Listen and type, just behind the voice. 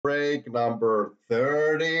Break number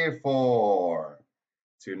 34.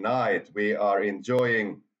 Tonight we are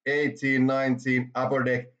enjoying 1819 Upper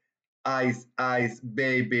Deck Ice Ice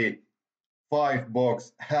Baby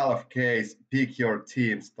 5-box half case pick your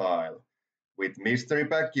team style with mystery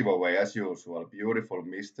pack giveaway as usual. Beautiful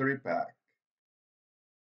mystery pack.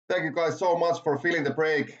 Thank you guys so much for filling the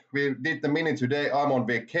break. We did the mini today. I'm on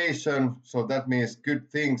vacation, so that means good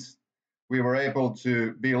things. We were able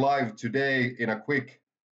to be live today in a quick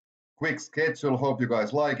schedule. Hope you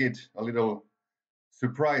guys like it. A little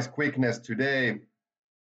surprise quickness today.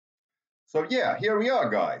 So yeah, here we are,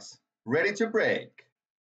 guys. Ready to break.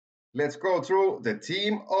 Let's go through the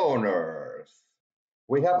team owners.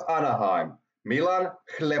 We have Anaheim, Milan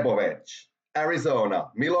Hlebovic. Arizona,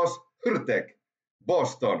 Milos Hyrtek.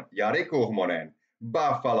 Boston, Jari Kuhmonen.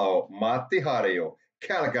 Buffalo, Matti Harju.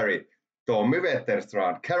 Calgary, Tommy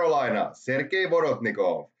Wetterstrand. Carolina, Sergei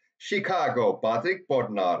Vorotnikov. Chicago, Patrick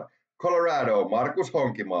Bodnar. Colorado, Markus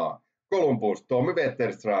Honkimaa. Columbus, Tommy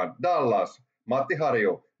Wetterstrand. Dallas, Matti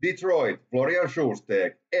Harju. Detroit, Florian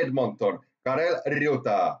Schuster. Edmonton, Karel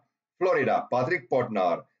Ryuta. Florida, Patrick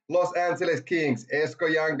Bodnar. Los Angeles Kings, Esko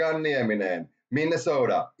Jangan-Nieminen.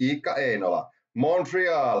 Minnesota, Iikka Einola.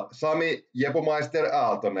 Montreal, Sami Jepumeister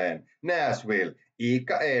Aaltonen. Nashville,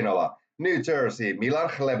 Iikka Einola. New Jersey, Milan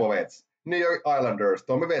Hlebovic. New York Islanders,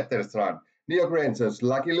 Tommy Wetterstrand. New York Rangers,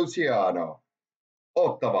 Lucky Luciano.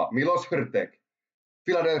 Ottawa, Milos Hyrtek.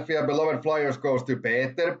 Philadelphia Beloved Flyers goes to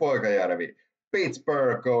Peter Poikajärvi.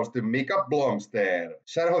 Pittsburgh goes to Mika Blomster.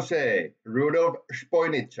 San Jose, Rudolf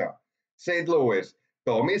Spoinica. St. Louis,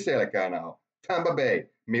 Tomi Selkänau. Tampa Bay,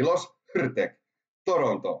 Milos Hyrtek.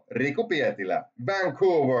 Toronto, Riku Pietilä.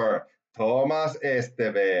 Vancouver, Thomas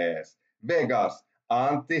Esteves. Vegas,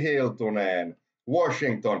 Antti Hiltunen.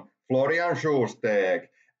 Washington, Florian Schuster.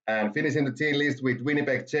 And finishing the team list with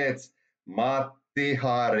Winnipeg Jets, Matti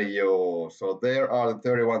Harju. So there are the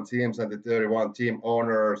 31 teams and the 31 team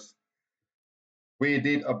owners. We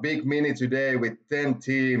did a big mini today with 10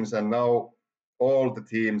 teams, and now all the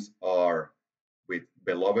teams are with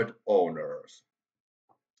beloved owners.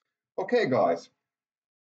 Okay, guys.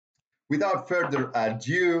 Without further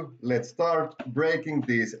ado, let's start breaking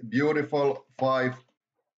these beautiful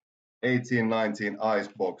 1819 ice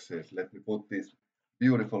boxes. Let me put these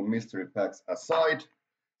beautiful mystery packs aside.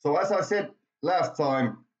 So as I said last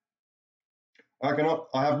time, I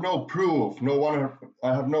have no proof,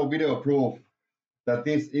 I have no video proof that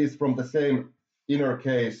this is from the same inner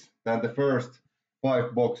case than the first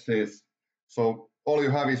 5 boxes. So all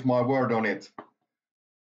you have is my word on it.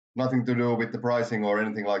 Nothing to do with the pricing or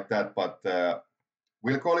anything like that, but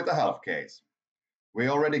we'll call it a half case. We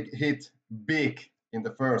already hit big in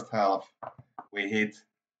the first half. We hit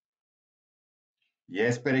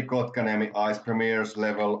Jesperi Kotkaniemi Ice Premiers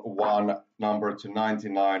level 1 number to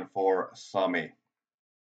 99 for Sami.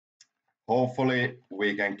 Hopefully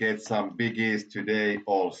we can get some biggies today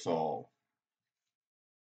also.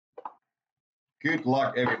 Good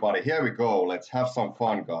luck, everybody. Here we go. Let's have some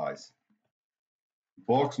fun, guys.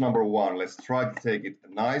 Box number 1. Let's try to take it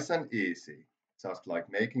nice and easy. Just like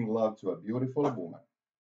making love to a beautiful woman.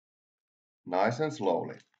 Nice and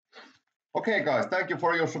slowly. Okay, guys, thank you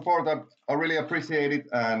for your support. I really appreciate it.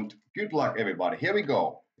 And good luck, everybody. Here we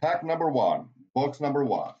go. Pack number 1. Box number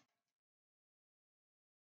 1.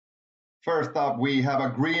 First up, we have a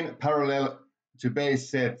green parallel to base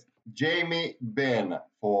set Jamie Benn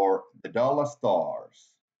for the Dallas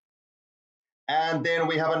Stars. And then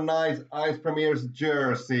we have a nice Ice Premiers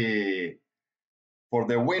jersey for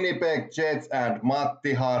the Winnipeg Jets and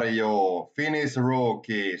Matti Harju, Finnish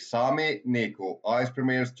rookie Sami Niku, Ice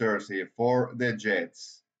Premiers jersey for the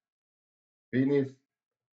Jets. Finnish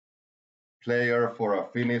player for a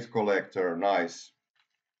Finnish collector, nice.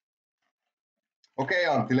 Okay,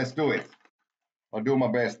 Antti, let's do it. I'll do my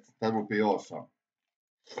best, that would be awesome.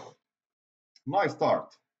 Nice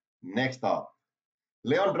start. Next up,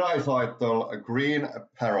 Leon Draisaitl, a green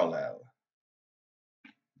parallel.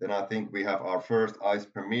 Then I think we have our first Ice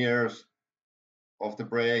Premiers of the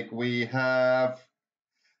break. We have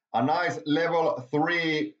a nice level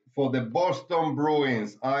 3 for the Boston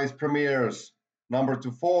Bruins Ice Premiers, number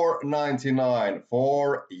to 499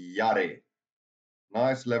 for Jari.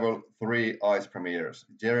 Nice level 3 Ice Premiers,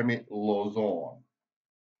 Jeremy Lauzon.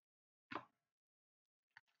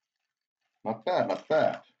 Not bad, not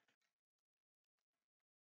bad.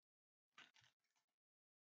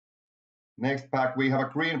 Next pack, we have a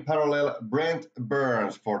green parallel Brent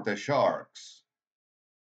Burns for the Sharks.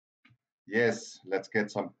 Yes, let's get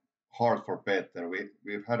some heart for Peter. We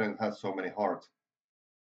hadn't had so many hearts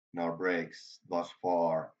in our breaks thus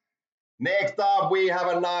far. Next up, we have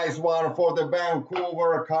a nice one for the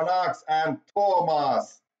Vancouver Canucks and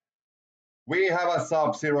Thomas. We have a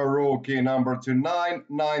Sub-Zero rookie number to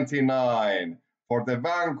 999 for the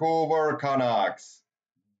Vancouver Canucks.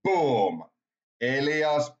 Boom!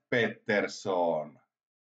 Elias Pettersson.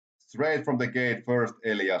 Straight from the gate, first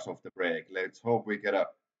Elias of the break. Let's hope we get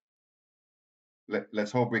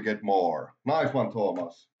more. Nice one,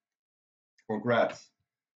 Thomas. Congrats.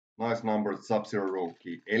 Nice number, Sub-Zero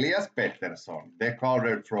rookie. Elias Pettersson, the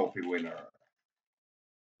Calder Trophy winner.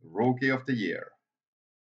 Rookie of the year.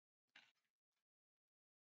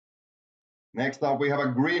 Next up, we have a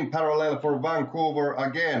green parallel for Vancouver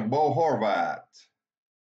again, Bo Horvat.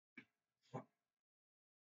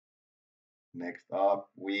 Next up,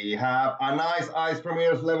 we have a nice Ice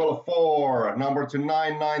Premiers level 4, number to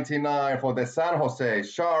 999 for the San Jose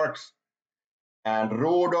Sharks. And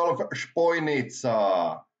Rudolf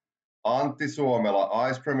Spoinitsa, Antti Suomela,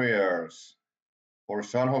 Ice Premiers for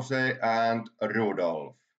San Jose and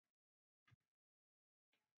Rudolf.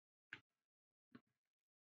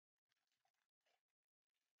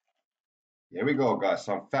 Here we go, guys,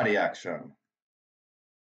 some fatty action.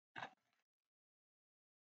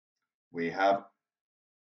 We have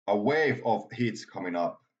a wave of hits coming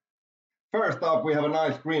up. First up, we have a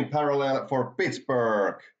nice green parallel for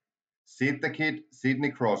Pittsburgh. Sid the Kid, Sidney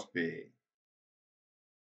Crosby.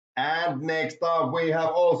 And next up, we have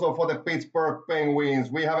also for the Pittsburgh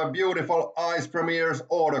Penguins, we have a beautiful Ice Premiers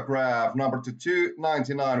autograph, number to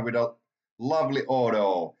 299 with a lovely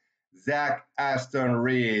auto. Zach Aston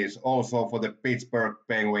Reese, also for the Pittsburgh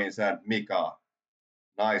Penguins and Mika.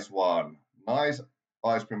 Nice one. Nice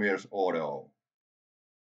Ice Premiers auto.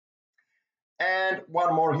 And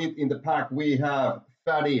one more hit in the pack. We have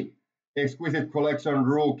Fatty Exquisite Collection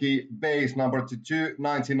Rookie Base number to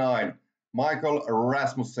 299. Michael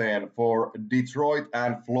Rasmussen for Detroit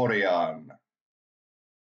and Florian.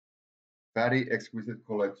 Fatty Exquisite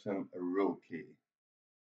Collection Rookie.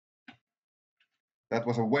 That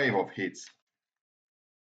was a wave of hits.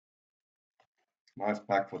 Nice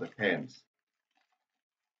pack for the Pens.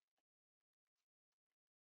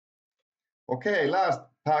 Okay, last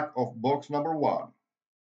pack of box number 1.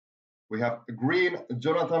 We have green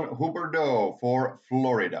Jonathan Huberdeau for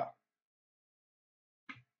Florida.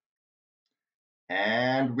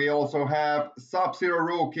 And we also have Sub-Zero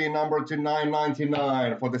rookie number to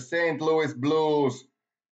 999 for the St. Louis Blues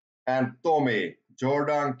and Tommy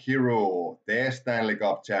Jordan Kyrou, the Stanley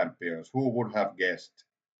Cup champions. Who would have guessed?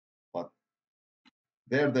 But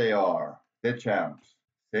there they are, the champs,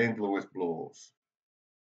 St. Louis Blues.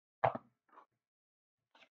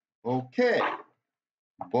 Okay,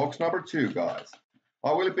 box number 2, guys.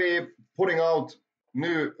 I will be putting out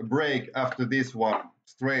new break after this one,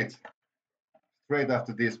 straight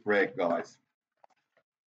after this break, guys.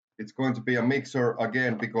 It's going to be a mixer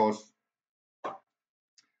again because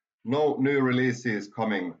no new releases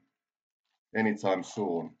coming anytime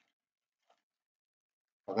soon.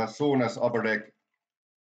 But as soon as Upper Deck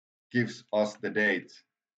gives us the date,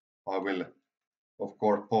 I will of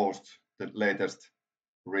course post the latest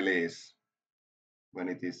release when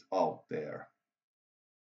it is out there.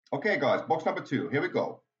 Okay, guys, box number 2, here we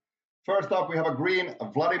go. First up, we have a green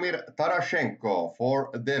Vladimir Tarashenko for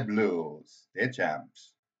the Blues, the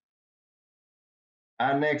champs.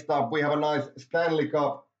 And next up, we have a nice Stanley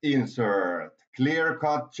Cup insert, clear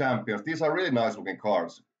cut champions. These are really nice looking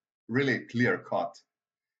cards, really clear cut.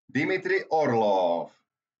 Dmitry Orlov,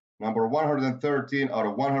 number 113 out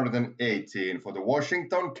of 118 for the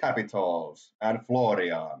Washington Capitals and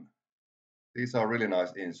Florian. These are really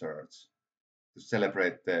nice inserts to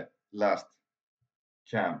celebrate the last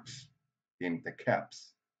champs in the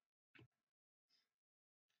Caps.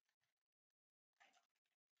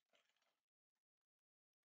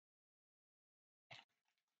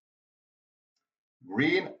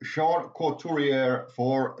 Green Sean Couturier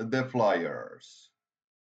for the Flyers.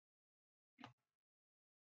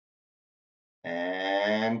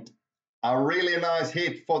 And a really nice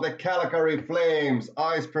hit for the Calgary Flames,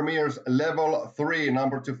 Ice Premiers level 3,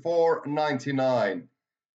 number to 499.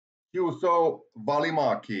 Juuso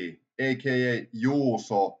Välimäki, aka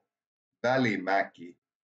Juuso Välimäki,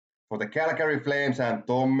 for the Calgary Flames and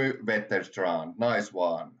Tommy Wetterstrand. Nice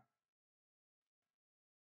one.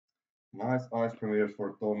 Nice Ice Premiers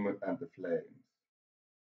for Tommy and the Flames.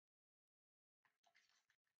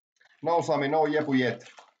 No, Sami, no Jepu yet.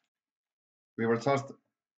 We were just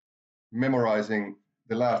memorizing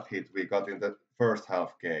the last hit we got in the first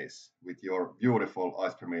half case with your beautiful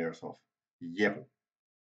Ice Premiers of Jepu.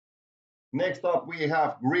 Next up, we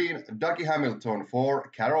have green Dougie Hamilton for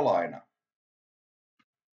Carolina.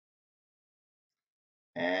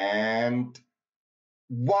 And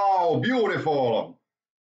wow, beautiful.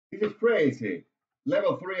 This is crazy.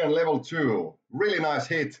 Level 3 and level 2. Really nice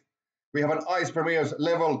hit. We have an Ice Premier's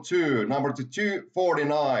level 2, number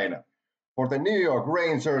 249 for the New York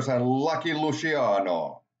Rangers and Lucky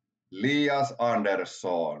Luciano. Lias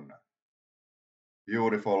Andersson.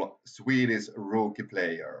 Beautiful Swedish rookie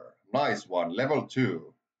player. Nice one, level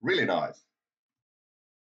 2. Really nice.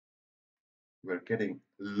 We're getting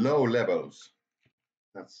low levels.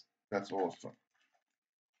 That's awesome.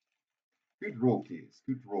 Good rookies,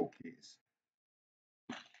 good rookies.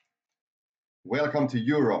 Welcome to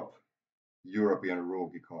Europe, European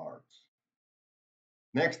rookie cards.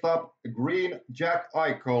 Next up, green Jack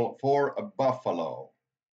Eichel for Buffalo.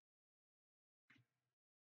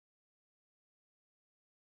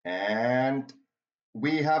 And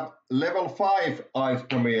we have level 5 Ice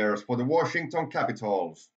Premiers for the Washington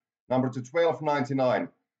Capitals. Number to 1299,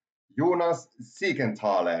 Jonas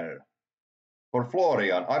Siegenthaler. For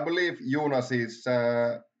Florian, I believe Jonas is,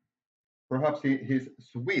 perhaps he's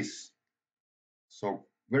Swiss. So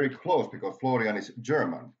very close because Florian is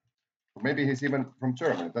German. Or maybe he's even from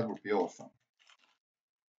Germany, that would be awesome.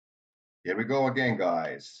 Here we go again,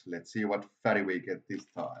 guys. Let's see what fatty we get this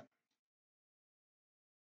time.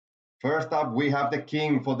 First up, we have the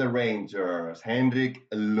king for the Rangers, Henrik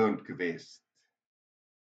Lundqvist.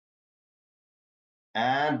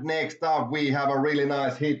 And next up, we have a really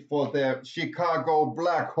nice hit for the Chicago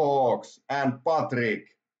Blackhawks and Patrick.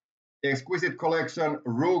 Exquisite Collection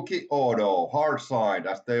Rookie Auto, hard signed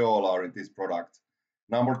as they all are in this product.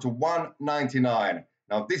 Number to 199.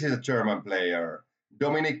 Now this is a German player,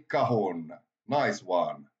 Dominik Kahun. Nice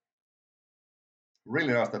one.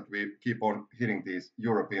 Really nice that we keep on hitting these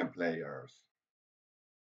European players.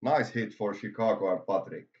 Nice hit for Chicago and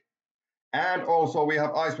Patrick. And also we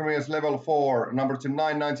have Ice Premiers level 4, number to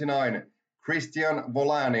 999, Christian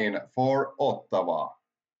Volanin for Ottawa.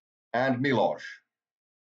 And Milos.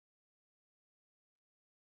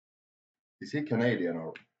 Is he Canadian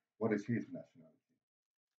or what is his nationality?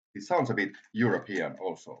 He sounds a bit European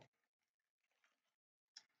also.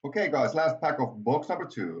 Okay, guys, last pack of box number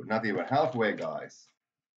 2. Not even halfway, guys.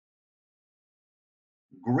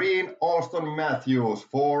 Green Auston Matthews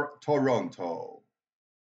for Toronto.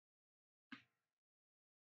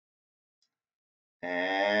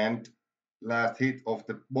 And last hit of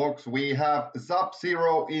the box, we have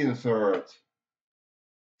Sub-Zero insert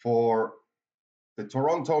for the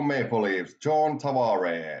Toronto Maple Leafs, John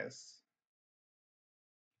Tavares.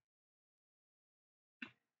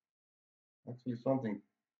 Actually, something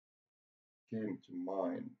came to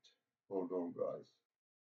mind. Hold on, guys.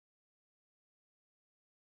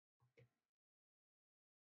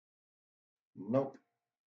 Nope.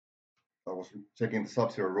 I was checking the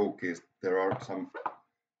Sub-Zero rookies. There are some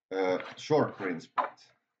short prints, but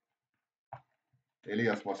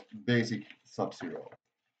Elias was basic Sub-Zero.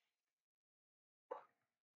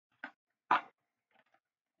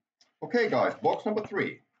 Okay, guys, box number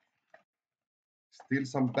 3. Still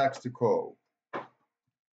some packs to go.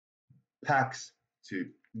 Packs to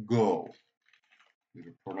go.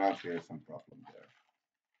 Little pronunciation problem there.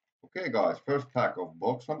 Okay, guys, first pack of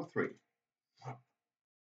box number 3.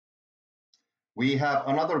 We have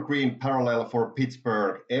another green parallel for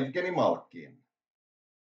Pittsburgh, Evgeny Malkin.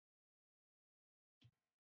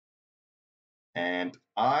 And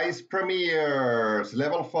Ice Premiers,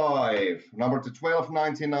 level 5, number to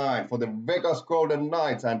 1299 for the Vegas Golden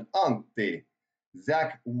Knights and Antti,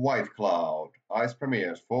 Zach Whitecloud. Ice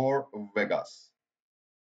Premiers for Vegas.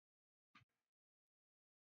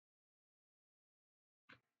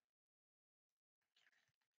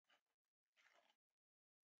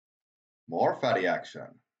 More fatty action.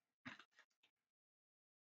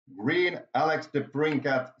 Green Alex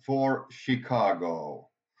DeBrincat for Chicago.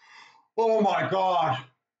 Oh my God.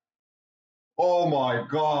 Oh my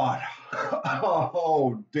God.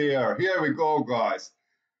 Oh dear. Here we go, guys.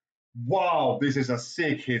 Wow, this is a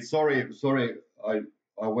sick hit. Sorry, I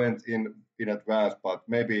went in advance, but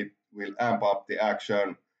maybe it will amp up the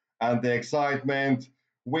action and the excitement.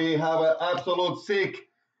 We have an absolute sick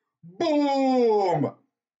boom.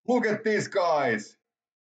 Look at this, guys.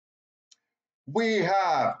 We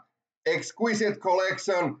have Exquisite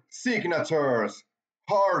Collection signatures,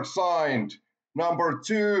 hard signed, number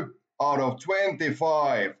 2 out of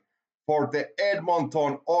 25 for the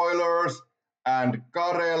Edmonton Oilers and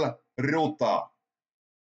Karel Ruta.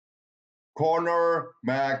 Connor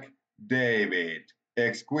McDavid,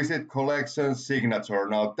 Exquisite Collection signature.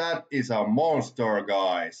 Now that is a monster,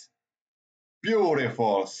 guys.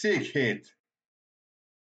 Beautiful, sick hit.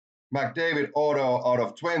 McDavid auto out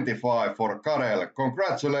of 25 for Karel.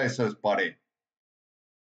 Congratulations, buddy.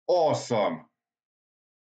 awesome.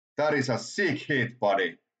 That is a sick hit,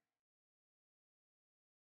 buddy.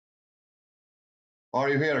 Are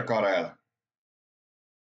you here, Karel?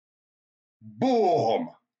 Boom!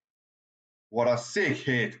 What a sick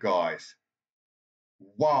hit, guys.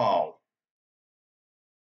 Wow.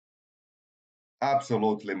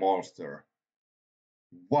 Absolutely monster.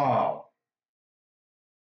 Wow.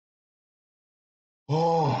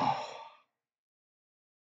 Oh.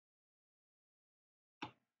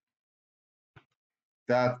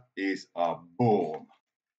 That is a boom.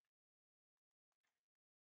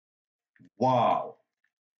 Wow.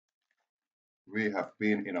 We have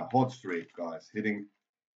been in a hot streak, guys,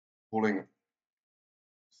 pulling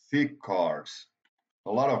thick cards.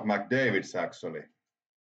 A lot of McDavids, actually.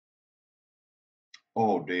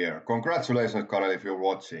 Oh dear. Congratulations, Karel, if you're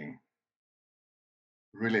watching.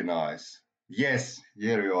 Really nice. Yes,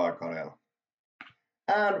 here you are, Karel.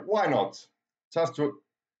 And why not? Just to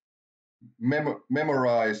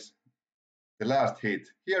memorize the last hit.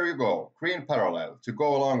 Here you go. Green parallel to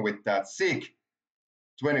go along with that sick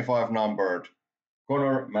 25 numbered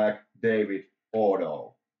Connor McDavid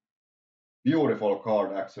auto. Beautiful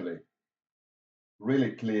card, actually.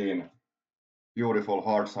 Really clean, beautiful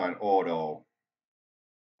hard sign auto.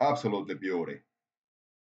 Absolutely beauty.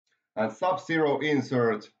 And Sub-Zero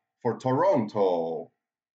insert for Toronto.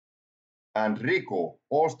 And Riku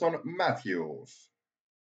Auston Matthews.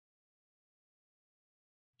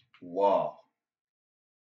 Wow.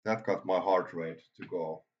 That got my heart rate to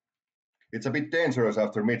go. It's a bit dangerous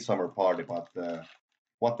after Midsummer Party, but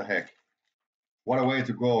what the heck? What a way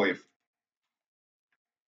to go if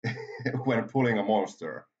when pulling a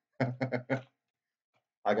monster.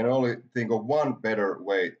 I can only think of one better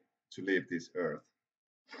way to leave this earth.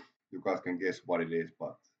 You guys can guess what it is,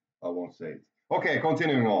 but I won't say it. Okay,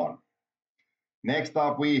 continuing on. Next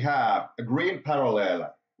up, we have a green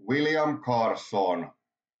parallel, William Carson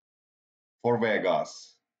for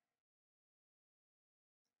Vegas.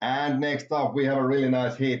 And next up, we have a really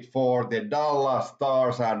nice hit for the Dallas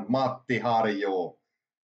Stars and Matti Harju.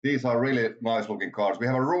 These are really nice looking cards. We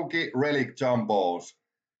have a rookie relic jumbos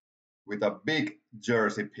with a big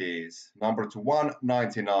jersey piece, number to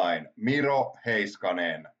 199, Miro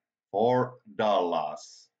Heiskanen for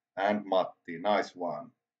Dallas and Matti. Nice one.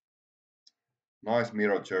 Nice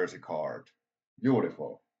Miro jersey card.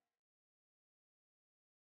 Beautiful.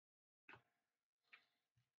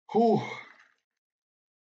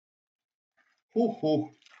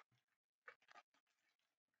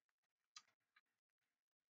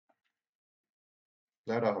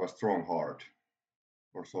 Glad I have a strong heart,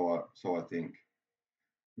 or so I think.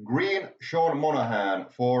 Green Sean Monahan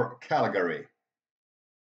for Calgary.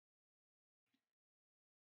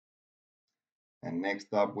 And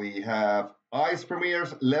next up we have Ice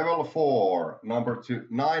Premiers Level 4, number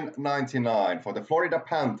 999 for the Florida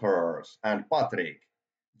Panthers and Patrick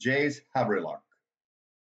Jace Havriluck.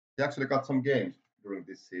 He actually got some games during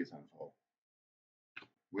this season, so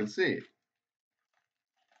we'll see.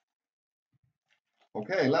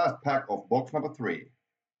 Okay, last pack of box number 3.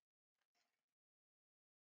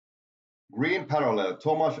 Green parallel,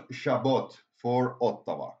 Thomas Chabot for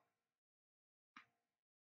Ottawa.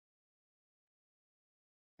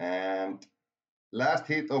 And last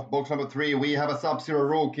hit of box number 3, we have a Sub-Zero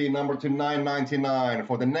rookie number to 999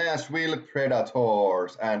 for the Nashville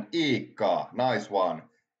Predators and Iikka. Nice one.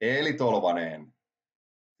 Eeli Tolvanen.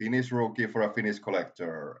 Finnish rookie for a Finnish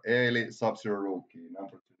collector. Eeli Sub-Zero rookie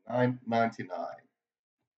number to 999.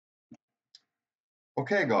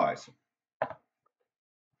 Okay, guys.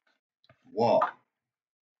 Wow.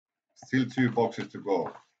 Still 2 boxes to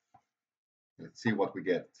go. Let's see what we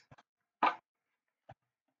get.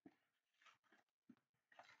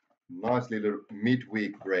 Nice little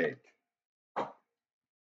midweek break.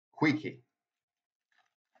 Quickie.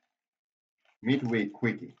 Midweek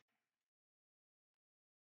quickie.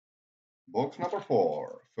 Box number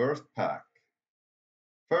 4, first pack.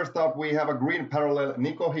 First up, we have a green parallel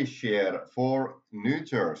Nico Hischier for New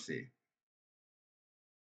Jersey.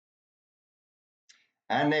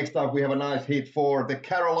 And next up, we have a nice hit for the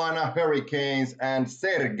Carolina Hurricanes and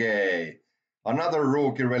Sergei. Another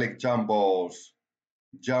rookie relic jumbo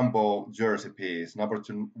jersey piece, number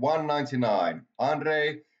 199,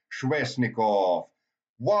 Andrei Svechnikov.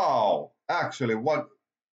 Wow, actually,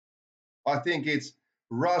 I think it's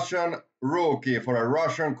Russian rookie for a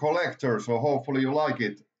Russian collector, so hopefully you like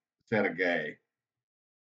it, Sergei.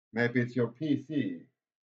 Maybe it's your PC.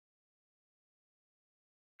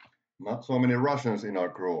 Not so many Russians in our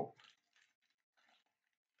group.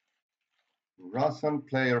 Russian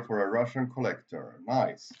player for a Russian collector.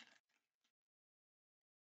 Nice.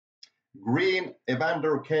 Green,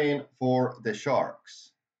 Evander Kane for the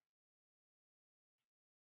Sharks.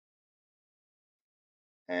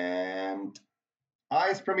 And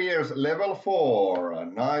Ice Premiers level 4, a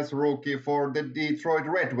nice rookie for the Detroit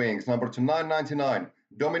Red Wings, number to 999,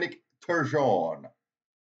 Dominic Turgeon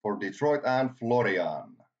for Detroit and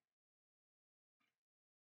Florian.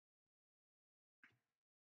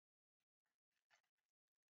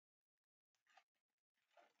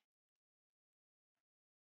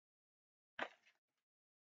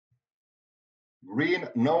 Green,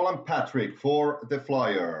 Nolan Patrick for the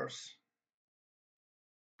Flyers.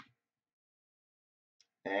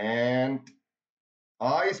 And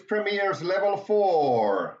Ice Premiers level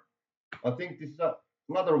 4. I think this is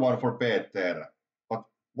another one for Peter. But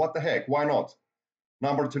what the heck, why not?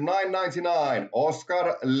 Number to 999,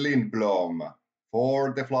 Oskar Lindblom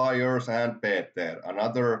for the Flyers and Peter.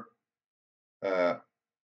 Another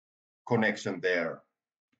connection there.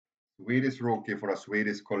 Swedish rookie for a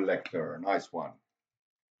Swedish collector. Nice one.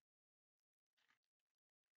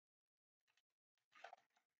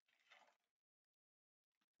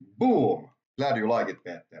 Boom! Glad you like it,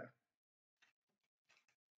 Peter.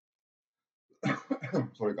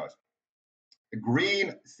 Sorry, guys.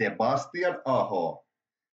 Green, Sebastian Aho.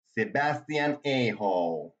 Sebastian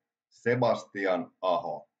Aho. Sebastian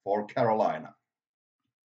Aho for Carolina.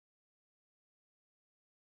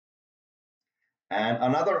 And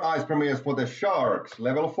another Ice Premiers for the Sharks,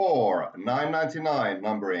 level 4, 999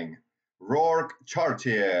 numbering. Rourke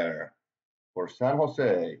Chartier for San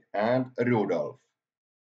Jose and Rudolph.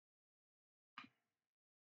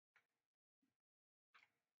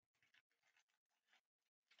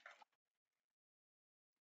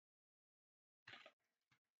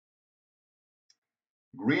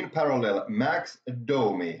 Green parallel, Max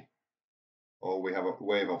Domi. Oh, we have a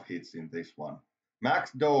wave of hits in this one.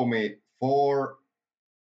 Max Domi for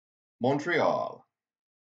Montreal.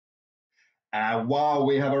 And wow,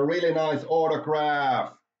 we have a really nice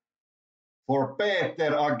autograph for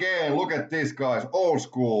Peter again. Look at this, guys, old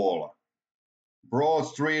school. Broad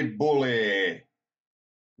Street Bully.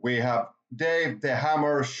 We have Dave the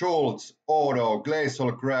Hammer Schultz auto,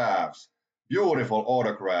 Glacial Graphs. Beautiful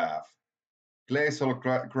autograph. Glacial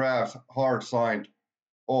Graphs hard signed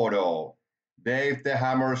auto. Dave the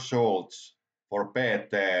Hammer Schultz for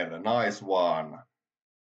Peter. Nice one.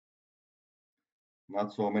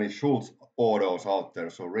 Not so many Schultz autos out there,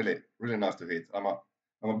 so really nice to hit. I'm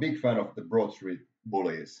a big fan of the Broad Street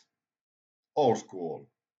Bullies. Old school.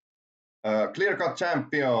 Clear Cut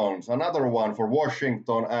Champions, another one for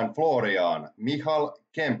Washington and Florian. Michal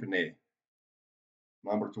Kempny,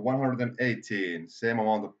 number to 118, same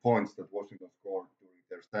amount of points that Washington scored during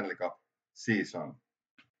their Stanley Cup season.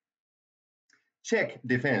 Czech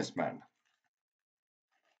defenseman.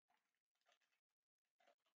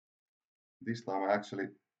 This time I actually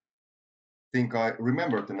think I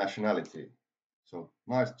remember the nationality. So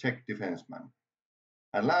nice Czech defenseman.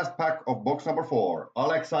 And last pack of box number 4,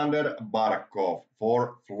 Alexander Barkov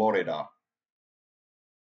for Florida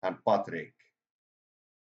and Patrick.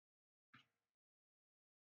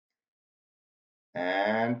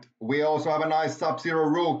 And we also have a nice Sub-Zero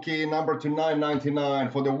rookie, number to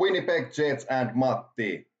 999 for the Winnipeg Jets and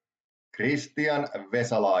Matti. Christian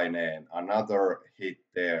Vesalainen, another hit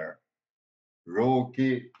there.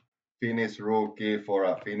 Rookie, Finnish rookie for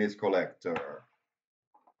a Finnish collector.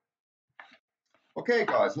 Okay,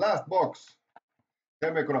 guys, last box.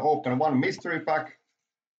 Then we're going to open one mystery pack.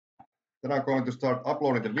 Then I'm going to start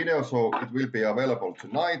uploading the video, so it will be available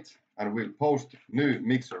tonight. And we'll post new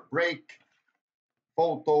mixer break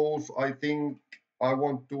photos. I think I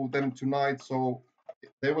won't do them tonight, so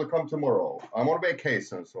they will come tomorrow. I'm on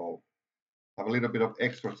vacation, so I have a little bit of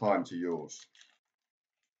extra time to use.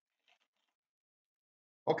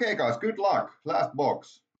 Okay, guys, good luck. Last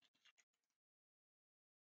box.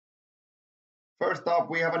 First up,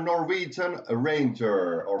 we have a Norwegian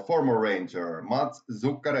Ranger, or former Ranger, Mats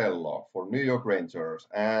Zuccarello for New York Rangers,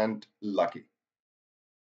 and lucky.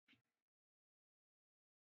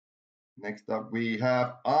 Next up, we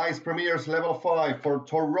have Ice Premiers level 5 for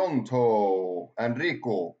Toronto,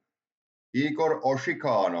 Enrico, Igor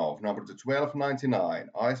Oshikanov, number to 1299,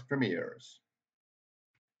 Ice Premiers.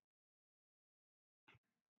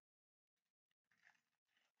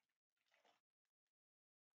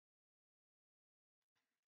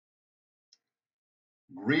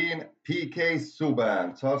 Green, PK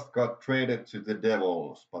Subban just got traded to the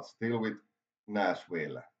Devils, but still with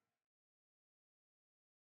Nashville.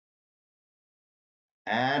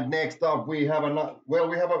 And next up, we have a lot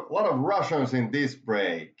of Russians in this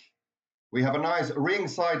break. We have a nice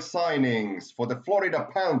ringside signings for the Florida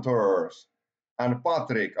Panthers And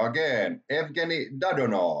Patrick again, Evgeny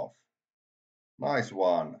Dadonov. Nice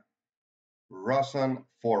one. Russian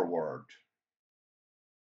forward.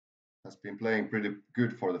 Has been playing pretty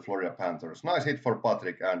good for the Florida Panthers. Nice hit for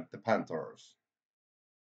Patrick and the Panthers.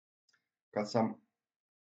 Got some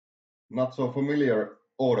not so familiar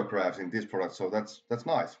autographs in this product, so that's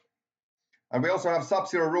nice. And we also have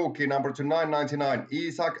Sub-Zero rookie number to 999,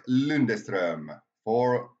 Isak Lundström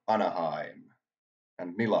for Anaheim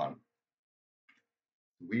and Milan.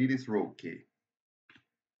 Swedish rookie.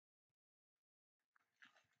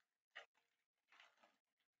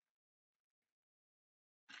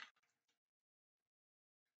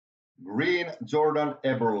 Green Jordan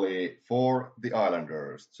Eberle for the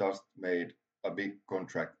Islanders. Just made a big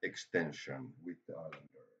contract extension with the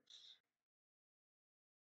Islanders.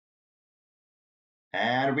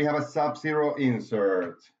 And we have a Sub-Zero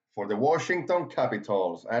insert for the Washington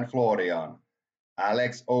Capitals and Florian,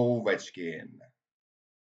 Alex Ovechkin.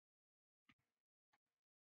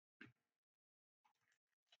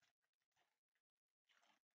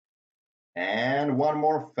 And one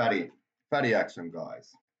more fatty action,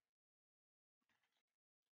 guys.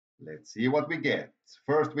 Let's see what we get.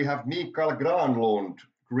 First, we have Mikael Granlund,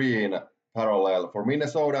 green parallel for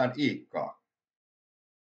Minnesota and Iikka.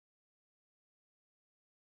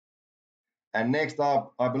 And next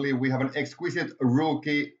up, I believe we have an exquisite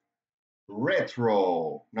rookie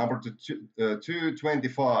retro, number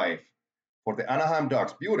 225 for the Anaheim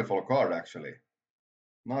Ducks. Beautiful card, actually.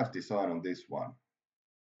 Nice design on this one.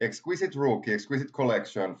 Exquisite rookie, exquisite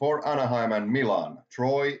collection for Anaheim and Milan.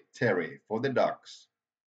 Troy Terry for the Ducks.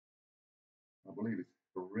 I believe it's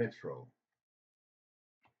retro.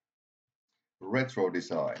 Retro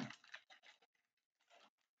design.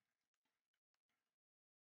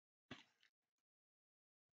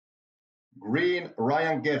 Green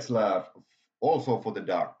Ryan Getzlaf, also for the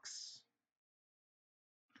Ducks.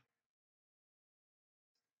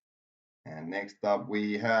 And next up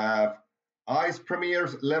we have Ice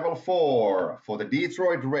Premiers Level 4 for the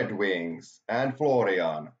Detroit Red Wings and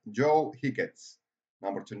Florian, Joe Hicketts,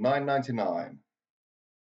 number to 999.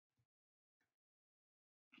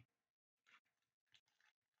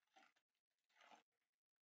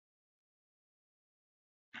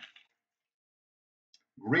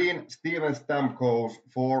 Green Steven Stamkos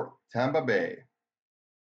for Tampa Bay.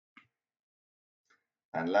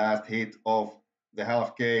 And last hit of the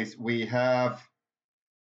half case, we have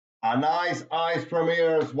a nice Ice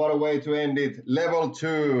Premiers. What a way to end it. Level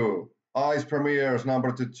 2 Ice Premiers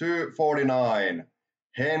number to 249.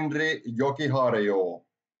 Henri Jokiharju,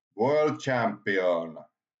 world champion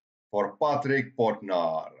for Patrick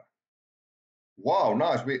Bodnar. Wow,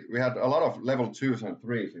 nice. We had a lot of level 2s and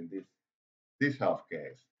 3s in this half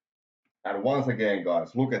case. And once again,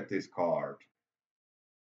 guys, look at this card.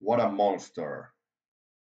 What a monster.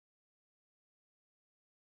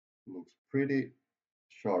 Looks pretty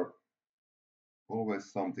sharp.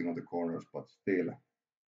 Always something on the corners, but still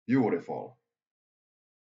beautiful.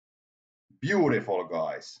 Beautiful,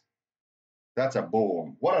 guys. That's a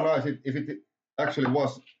boom. What a nice, if it actually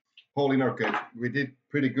was whole inner cage, we did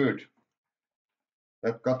pretty good.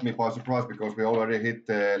 That got me by surprise because we already hit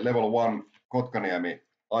level 1 Kotkaniemi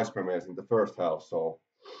Ice Premiers in the first half, so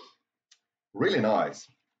really nice.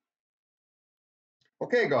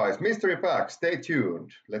 Okay, guys, mystery pack, stay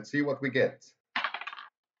tuned. Let's see what we get.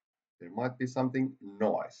 There might be something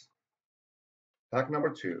nice. Pack number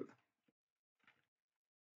 2.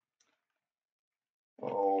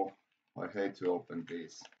 Oh, I hate to open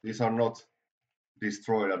these. These are not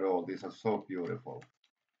destroyed at all. These are so beautiful.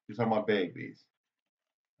 These are my babies.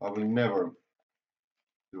 I will never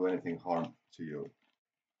do anything harm to you.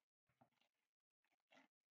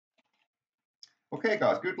 Okay,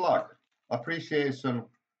 guys, good luck. Appreciation,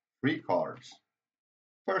 free cards.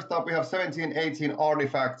 First up, we have 1718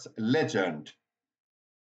 Artifacts Legend.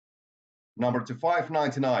 Number to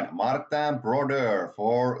 599, Martin Brodeur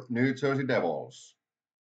for New Jersey Devils.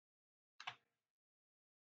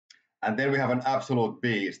 And then we have an absolute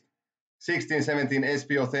beast. 1617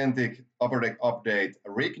 SP Authentic Upper Deck Update,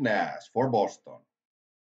 Rick Nash for Boston.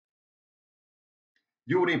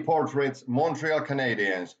 UD Portraits, Montreal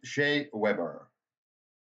Canadiens, Shea Weber.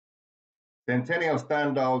 Centennial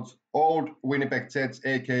Standouts, Old Winnipeg Jets,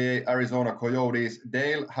 aka Arizona Coyotes,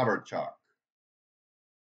 Dale Haverchuk.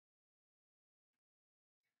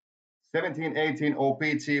 1718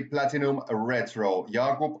 OPG Platinum Retro,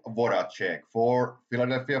 Jakub Voracek for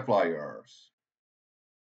Philadelphia Flyers.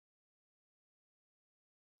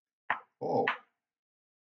 Oh,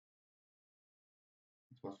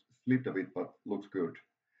 it was slipped a bit, but looks good.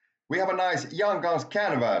 We have a nice Young Guns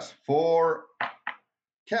canvas for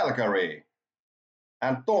Calgary.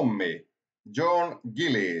 And Tommy, John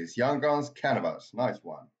Gillies, Young Guns Canvas. Nice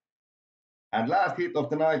one. And last hit of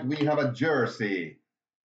the night, we have a jersey.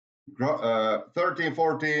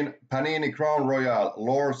 13-14 Panini Crown Royal,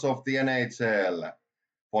 Lords of the NHL.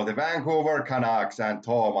 For the Vancouver Canucks and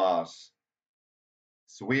Thomas.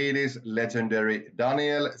 Swedish legendary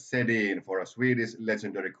Daniel Sedin for a Swedish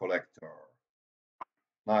legendary collector.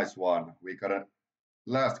 Nice one. We got a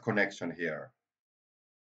last connection here.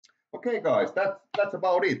 Okay, guys, that's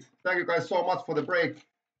about it. Thank you guys so much for the break.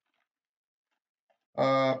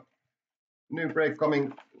 New break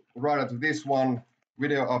coming right after this one.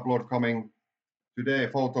 Video upload coming today,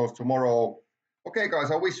 photos tomorrow. Okay,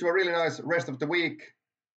 guys, I wish you a really nice rest of the week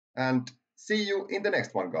and see you in the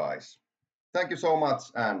next one, guys. Thank you so much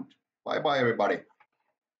and bye-bye, everybody.